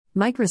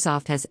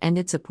Microsoft has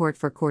ended support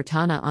for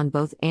Cortana on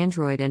both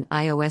Android and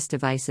iOS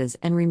devices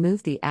and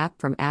removed the app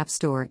from App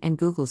Store and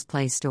Google's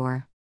Play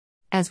Store.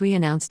 As we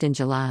announced in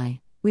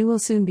July, we will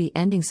soon be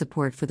ending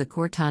support for the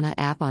Cortana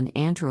app on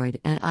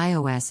Android and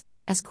iOS,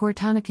 as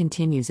Cortana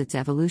continues its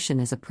evolution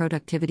as a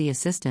productivity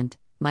assistant,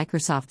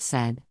 Microsoft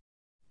said.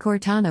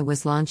 Cortana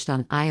was launched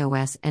on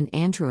iOS and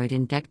Android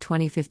in DEC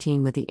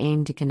 2015 with the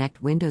aim to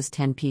connect Windows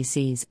 10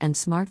 PCs and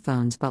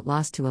smartphones but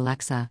lost to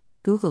Alexa,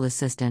 Google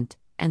Assistant,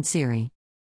 and Siri.